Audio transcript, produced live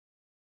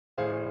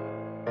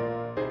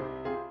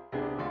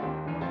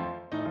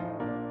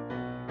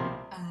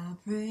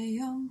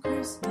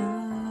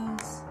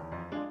Christmas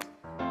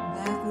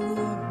that the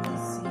Lord will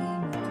see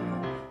me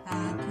through.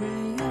 I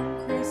pray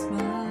on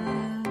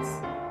Christmas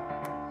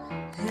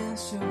He'll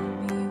show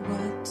me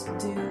what to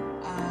do.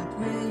 I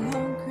pray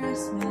on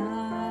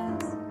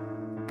Christmas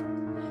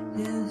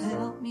He'll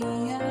help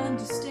me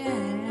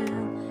understand.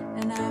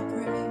 And I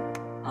pray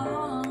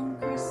on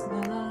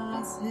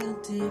Christmas He'll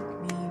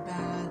take me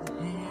by the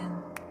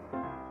hand.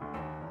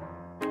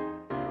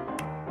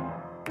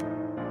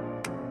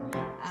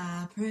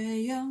 I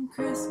pray on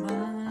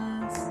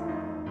Christmas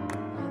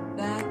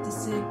that the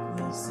sick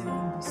will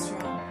soon be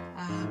strong.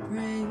 I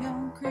pray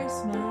on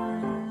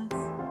Christmas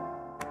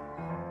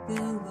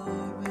the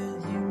Lord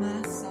will hear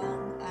my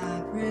song.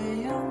 I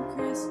pray on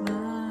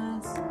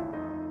Christmas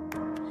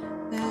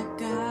that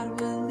God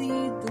will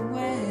lead the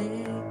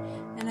way.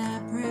 And I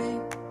pray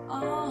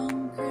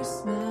on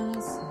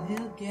Christmas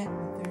He'll get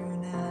me through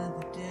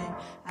another day.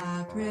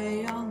 I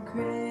pray on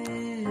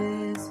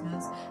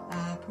Christmas,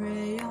 I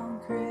pray on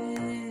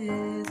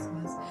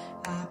Christmas,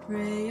 I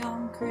pray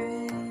on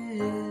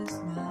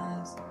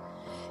Christmas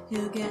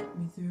He'll get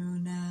me through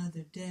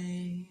another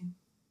day.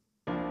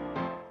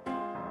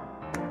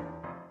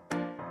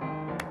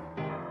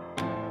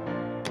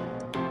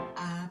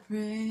 I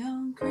pray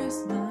on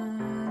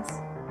Christmas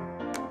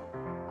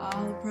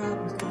all the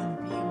problems gonna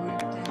be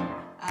worked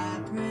out. I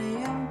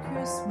pray on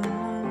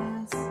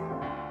Christmas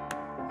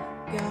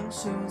God will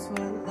show us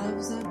what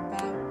love's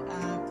about.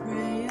 I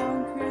pray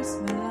on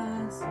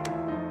Christmas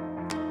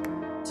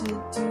to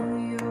do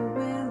your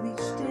will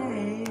each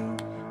day.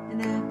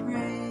 And I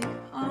pray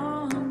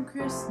on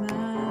Christmas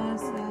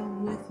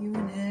I'm with you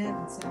in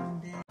heaven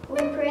someday. We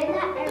pray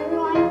that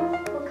everyone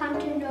will come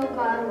to know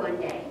God one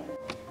day.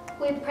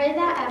 We pray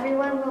that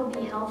everyone will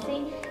be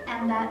healthy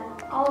and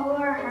that all of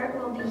our hurt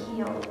will be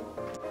healed.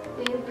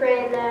 We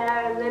pray that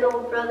our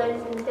little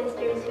brothers and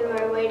sisters who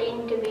are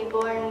waiting to be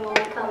born will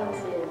come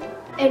soon.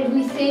 And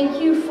we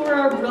thank you for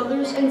our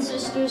brothers and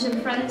sisters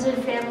and friends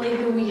and family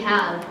who we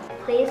have.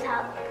 Please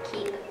help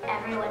keep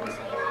everyone safe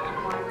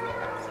and warm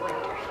this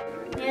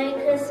winter. Merry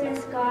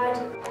Christmas, God.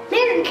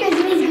 Merry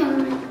Christmas,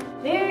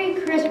 God. Merry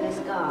Christmas,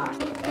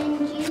 God. In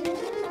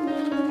Jesus'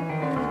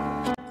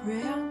 name.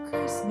 Pray on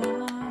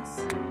Christmas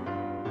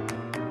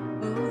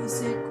oh the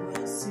sick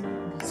will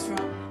soon be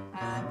strong.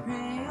 I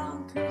pray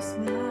on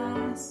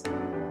Christmas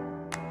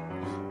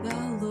the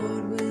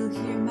Lord will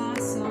hear my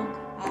song.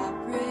 I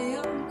pray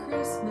on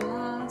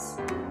Christmas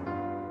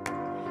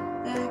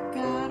that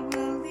God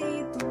will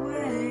lead the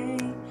way.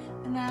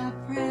 And I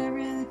pray,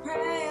 really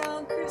pray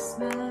on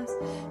Christmas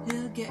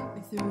He'll get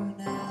me through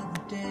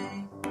another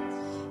day.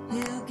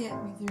 He'll get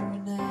me through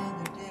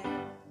another day.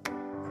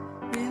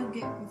 He'll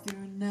get me through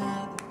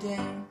another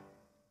day.